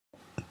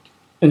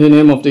In the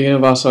name of the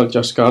Universal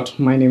Just God,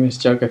 my name is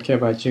Jarga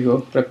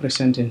Gigo,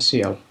 representing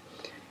Siial.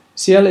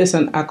 Siial is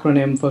an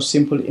acronym for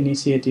Simple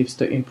Initiatives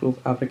to Improve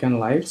African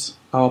Lives.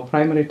 Our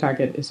primary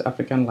target is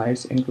African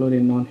lives,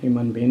 including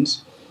non-human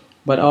beings,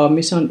 but our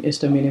mission is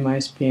to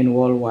minimize pain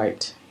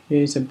worldwide.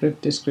 Here is a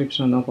brief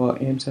description of our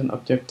aims and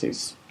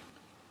objectives.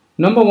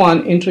 Number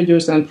 1,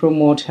 introduce and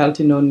promote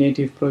healthy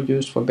non-native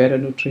produce for better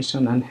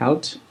nutrition and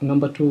health.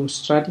 Number 2,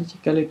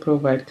 strategically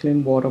provide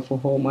clean water for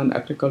home and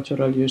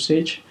agricultural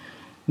usage.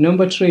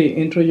 Number 3,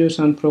 introduce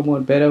and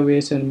promote better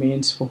ways and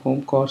means for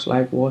home chores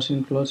like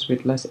washing clothes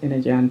with less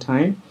energy and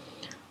time.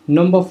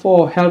 Number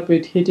 4, help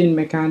with heating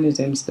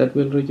mechanisms that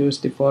will reduce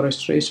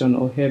deforestation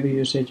or heavy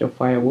usage of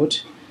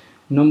firewood.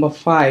 Number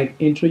 5,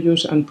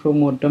 introduce and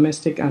promote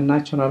domestic and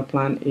natural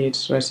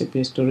plant-aids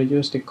recipes to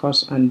reduce the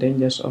costs and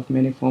dangers of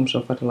many forms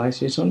of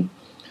fertilization.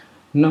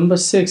 Number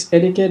 6,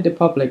 educate the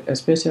public,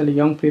 especially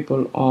young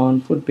people, on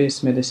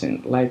food-based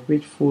medicine, like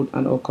which food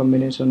and or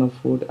combination of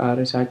food are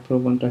research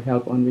proven to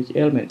help on which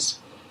ailments.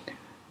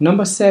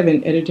 Number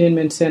 7,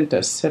 entertainment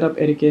centers. Set up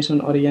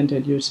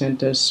education-oriented youth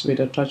centers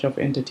with a touch of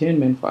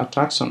entertainment for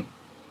attraction.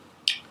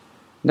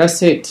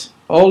 That's it.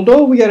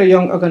 Although we are a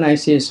young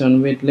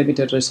organization with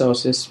limited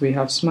resources, we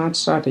have smart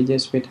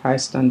strategies with high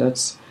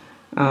standards,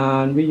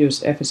 and we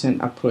use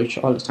efficient approach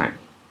all the time.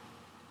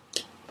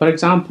 For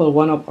example,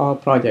 one of our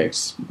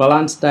projects,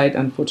 Balanced Diet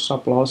and Food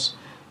Surplus,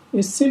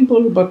 is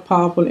simple but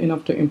powerful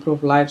enough to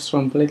improve lives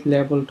from village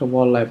level to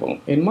world level.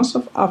 In most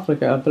of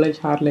Africa, a village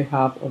hardly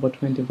have over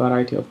 20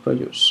 variety of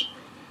produce.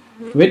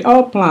 With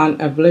our plan,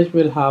 a village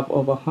will have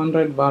over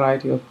 100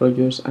 variety of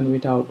produce and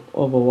without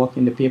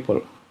overworking the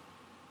people.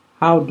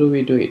 How do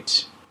we do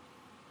it?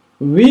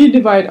 We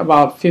divide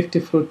about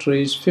 50 fruit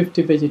trees,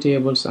 50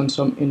 vegetables, and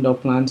some indoor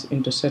plants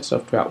into sets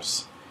of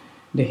 12.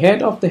 The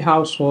head of the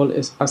household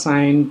is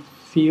assigned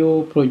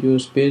few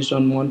produce based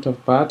on month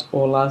of birth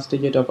or last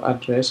digit of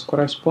address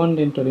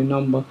corresponding to the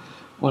number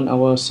on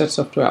our sets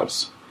of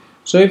 12.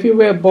 So if you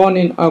were born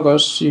in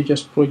August, you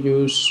just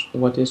produce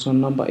what is on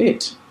number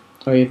 8.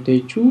 Or if they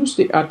choose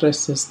the address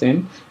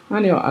system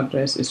and your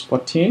address is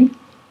 14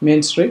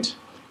 Main Street,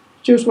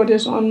 choose what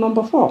is on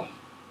number 4.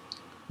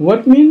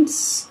 What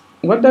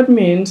that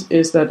means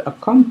is that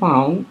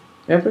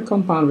every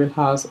compound will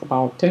have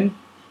about 10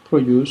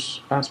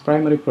 produce as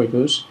primary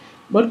produce,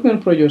 but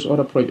can produce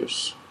other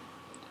produce.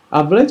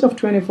 A village of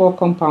 24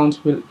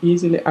 compounds will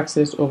easily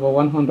access over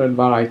 100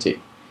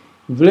 variety.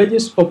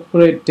 Villages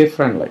operate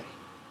differently.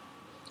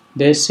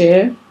 They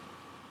share,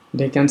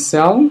 they can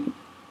sell,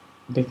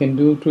 they can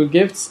do through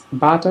gifts,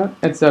 barter,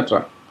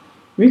 etc.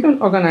 We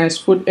can organize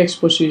food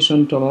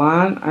exposition to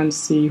learn and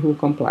see who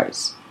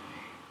complies.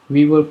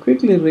 We will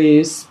quickly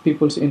raise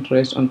people's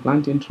interest on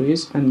planting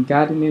trees and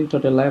gardening to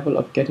the level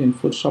of getting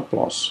food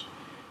surplus.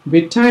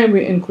 With time,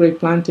 we encourage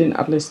planting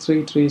at least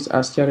 3 trees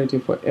as charity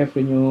for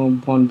every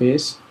newborn baby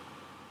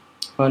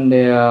on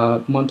their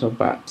month of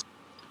birth.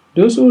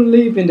 Those who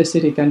live in the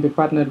city can be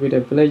partnered with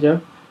a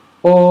villager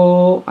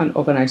or an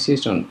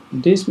organization.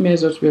 These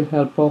measures will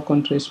help poor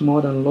countries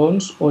more than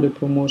loans or the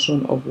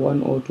promotion of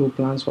 1 or 2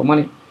 plans for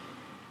money.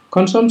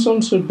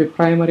 Consumption should be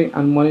primary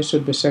and money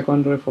should be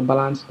secondary for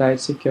balanced diet,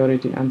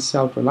 security, and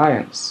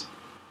self-reliance.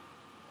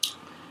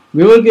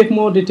 We will give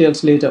more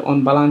details later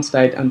on balanced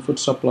diet and food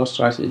surplus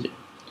strategy.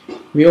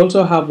 We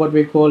also have what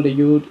we call the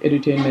youth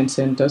entertainment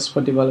centers for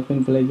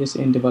developing villages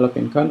in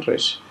developing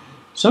countries.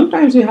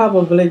 Sometimes we have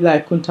a village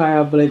like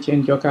Kuntaya village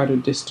in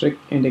Jokadu district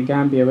in the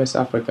Gambia, West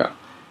Africa.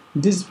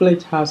 This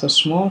village has a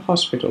small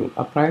hospital,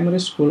 a primary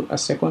school, a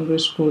secondary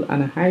school,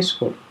 and a high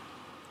school.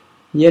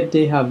 Yet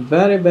they have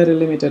very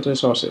limited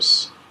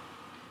resources.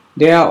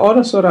 There are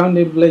other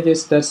surrounding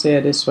villages that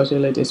share these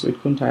facilities with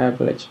Kuntaya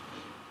village.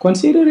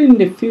 Considering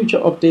the future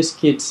of these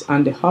kids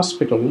and the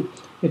hospital,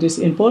 it is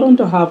important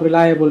to have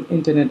reliable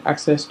internet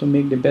access to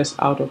make the best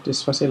out of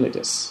these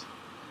facilities.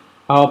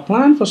 Our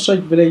plan for such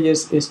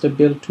villages is to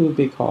build 2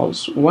 big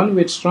halls, one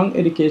with strong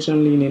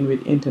education leaning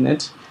with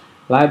internet,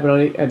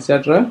 library,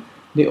 etc.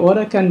 The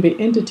other can be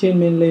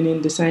entertainment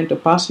leaning designed to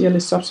partially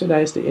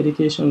subsidize the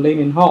education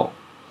leaning hall.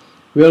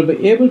 We will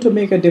be able to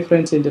make a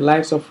difference in the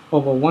lives of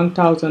over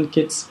 1,000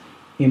 kids,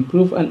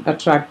 improve and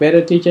attract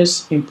better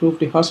teachers, improve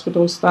the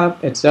hospital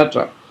staff,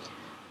 etc.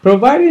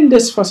 Providing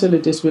these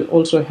facilities will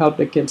also help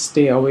the kids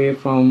stay away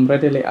from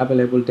readily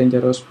available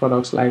dangerous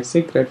products like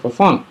cigarettes for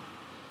fun.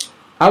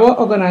 Our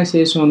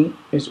organization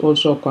is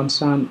also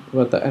concerned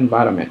with the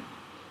environment.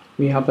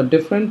 We have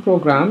different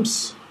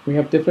programs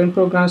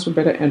for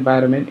better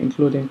environment,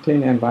 including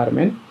clean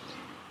environment.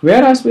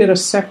 Whereas we are a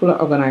secular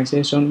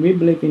organization, we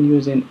believe in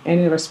using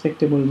any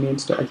respectable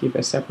means to achieve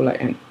a secular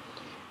end.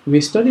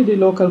 We study the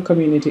local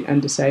community and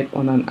decide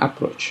on an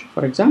approach.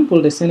 For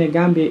example, the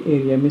Senegambia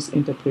area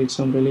misinterprets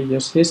some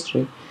religious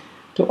history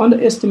to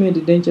underestimate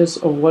the dangers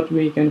of what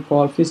we can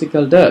call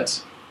physical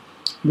dirt.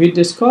 We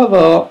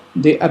discover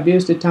they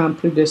abuse the term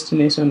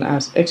predestination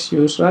as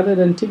excuse rather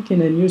than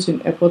thinking and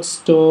using efforts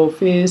to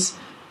face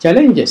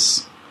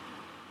challenges.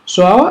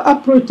 So our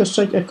approach to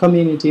such a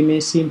community may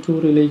seem too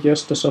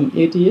religious to some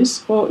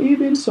atheists or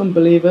even some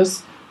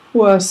believers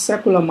who are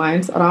secular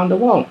minds around the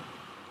world.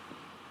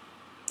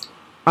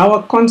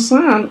 Our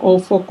concern or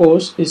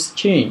focus is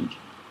change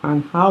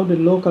and how the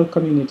local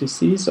community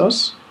sees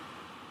us,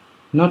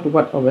 not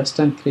what a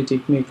Western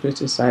critic may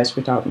criticize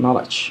without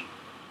knowledge.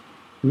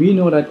 We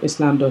know that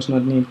Islam does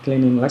not need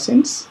cleaning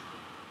lessons,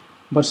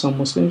 but some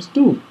Muslims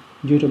do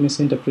due to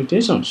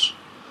misinterpretations.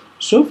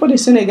 So for the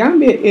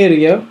Senegambia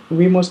area,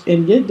 we must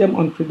engage them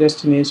on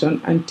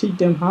predestination and teach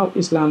them how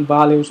Islam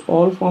values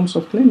all forms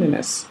of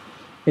cleanliness.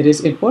 It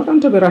is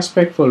important to be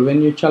respectful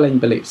when you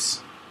challenge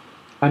beliefs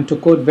and to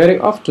quote very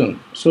often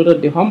so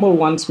that the humble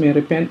ones may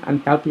repent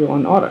and help you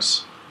on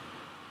others.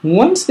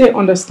 Once they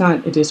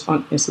understand it is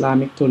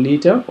un-Islamic to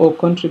litter or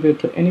contribute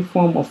to any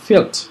form of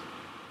filth,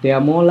 they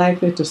are more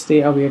likely to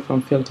stay away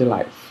from filthy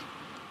life.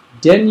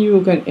 Then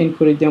you can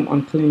encourage them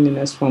on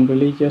cleanliness from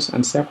religious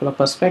and secular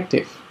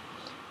perspective,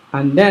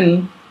 and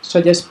then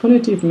suggest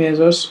punitive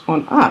measures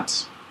on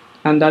art,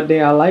 and that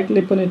there are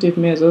likely punitive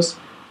measures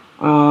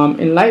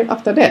in life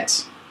after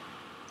death.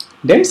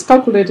 There is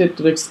calculated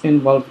risk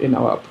involved in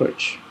our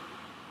approach,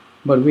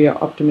 but we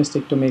are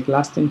optimistic to make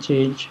lasting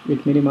change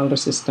with minimal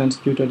resistance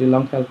due to the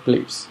long-held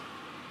beliefs.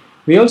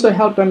 We also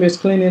help them with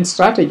cleaning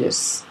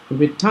strategies.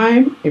 With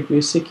time, if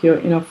we secure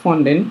enough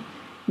funding,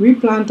 we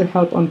plan to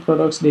help on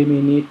products they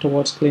may need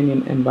towards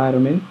cleaning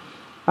environment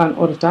and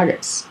other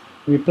targets.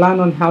 We plan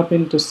on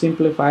helping to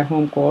simplify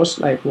home chores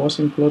like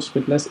washing clothes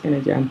with less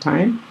energy and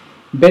time,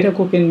 better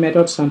cooking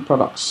methods and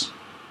products.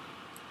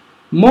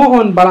 More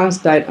on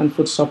balanced diet and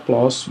food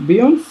surplus.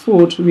 Beyond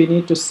food, we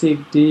need to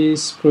seek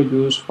these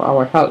produce for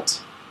our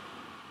health.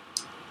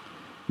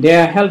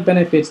 There are health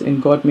benefits in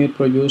God-made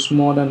produce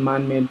more than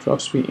man-made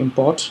drugs we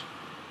import.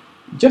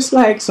 Just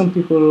like some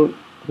people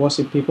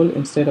worship people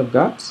instead of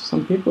God,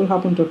 some people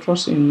happen to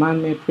trust in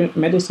man-made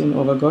medicine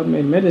over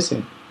God-made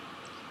medicine.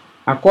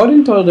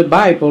 According to the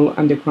Bible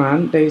and the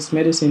Quran, there is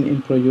medicine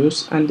in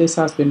produce, and this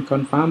has been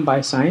confirmed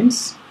by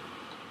science.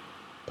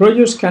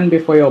 Produce can be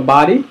for your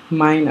body,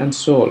 mind, and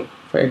soul.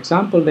 For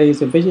example, there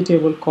is a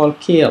vegetable called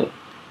kale,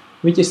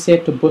 which is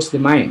said to boost the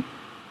mind.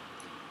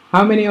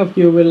 How many of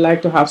you will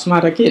like to have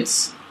smarter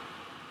kids?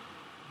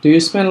 Do you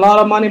spend a lot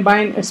of money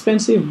buying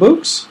expensive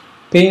books,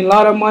 paying a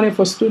lot of money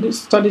for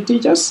study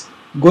teachers,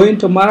 going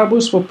to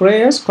marabouts for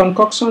prayers,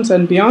 concoctions,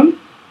 and beyond?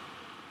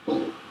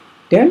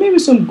 There may be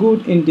some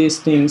good in these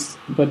things,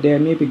 but there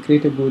may be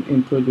greater good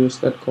in produce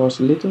that costs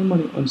little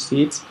money on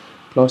seeds,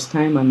 plus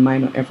time and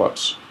minor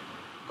efforts.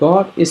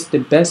 God is the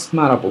best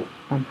marabout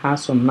and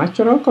has some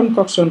natural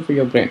concoction for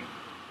your brain.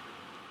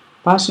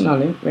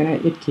 Personally, when I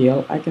eat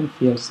kale, I can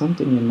feel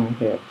something in my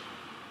head.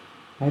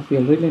 I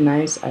feel really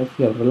nice, I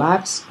feel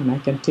relaxed, and I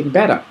can think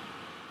better.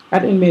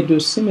 And it may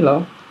do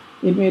similar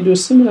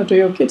to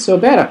your kids or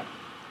better.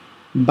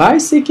 By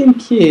seeking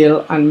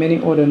kale and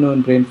many other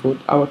non-brain food,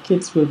 our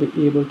kids will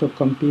be able to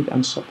compete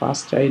and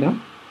surpass China,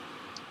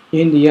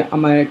 India,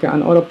 America,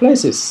 and other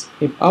places.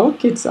 If our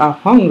kids are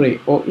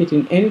hungry or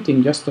eating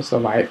anything just to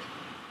survive,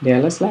 they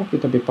are less likely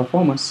to be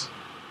performers.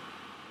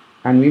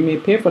 And we may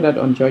pay for that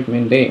on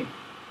Judgment Day.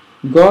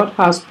 God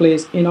has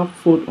placed enough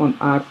food on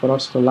earth for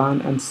us to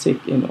learn and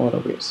seek in other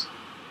ways.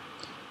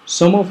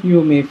 Some of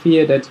you may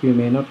fear that you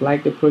may not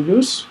like the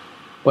produce,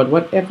 but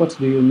what efforts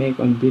do you make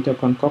on bitter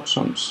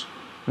concoctions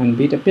and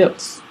bitter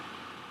pills?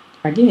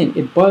 Again,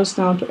 it boils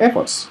down to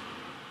efforts.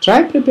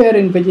 Try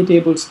preparing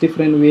vegetables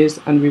different ways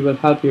and we will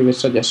help you with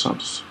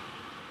suggestions.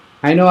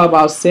 I know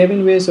about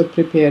 7 ways of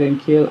preparing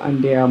kale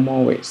and there are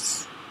more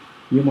ways.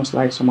 You must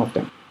like some of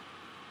them.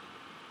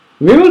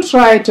 We will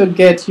try to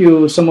get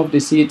you some of the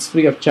seeds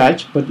free of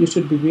charge, but you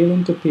should be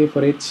willing to pay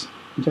for it,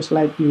 just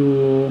like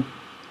you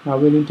are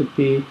willing to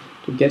pay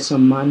to get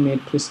some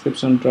man-made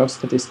prescription drugs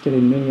that is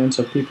killing millions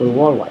of people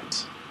worldwide.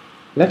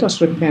 Let us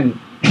repent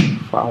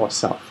for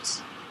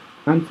ourselves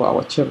and for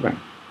our children.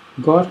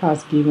 God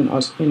has given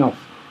us enough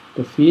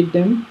to feed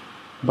them,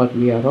 but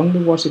we are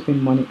wrongly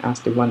worshiping money as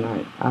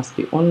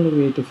the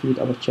only way to feed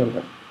our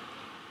children.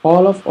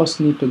 All of us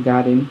need to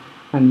garden,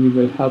 and we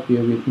will help you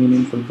with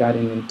meaningful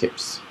gardening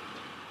tips.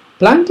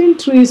 Planting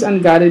trees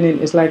and gardening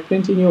is like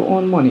printing your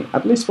own money,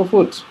 at least for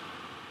food.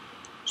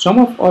 Some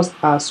of us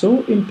are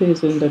so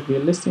impatient that we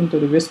listen to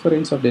the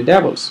whisperings of the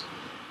devils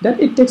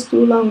that it takes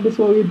too long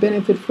before we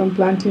benefit from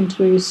planting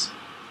trees.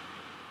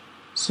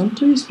 Some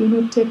trees do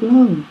not take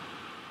long,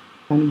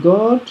 and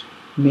God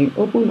may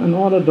open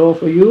another door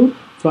for you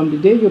from the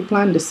day you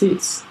plant the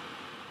seeds.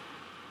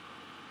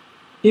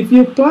 If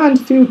you plant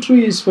few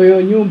trees for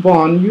your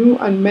newborn, you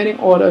and many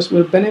others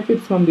will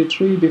benefit from the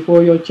tree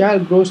before your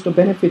child grows to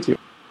benefit you.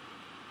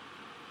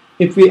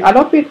 If we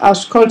adopt it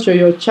as culture,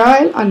 your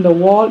child and the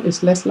world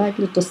is less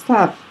likely to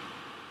starve.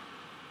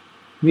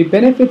 We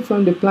benefit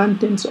from the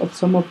plantings of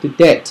some of the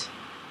dead.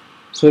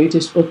 So it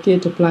is okay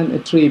to plant a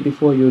tree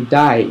before you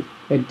die,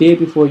 a day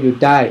before you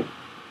die,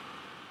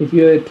 if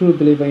you are a true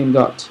believer in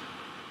God.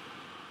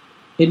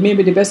 It may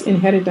be the best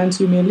inheritance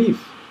you may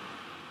leave.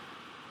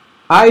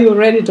 Are you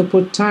ready to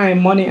put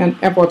time, money, and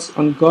efforts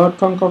on God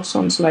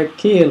concoctions like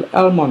kale,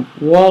 almond,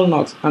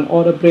 walnuts, and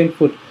other brain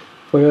food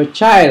for your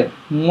child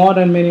more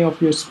than many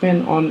of you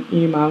spend on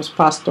imams,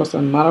 pastors,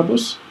 and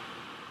marabouts?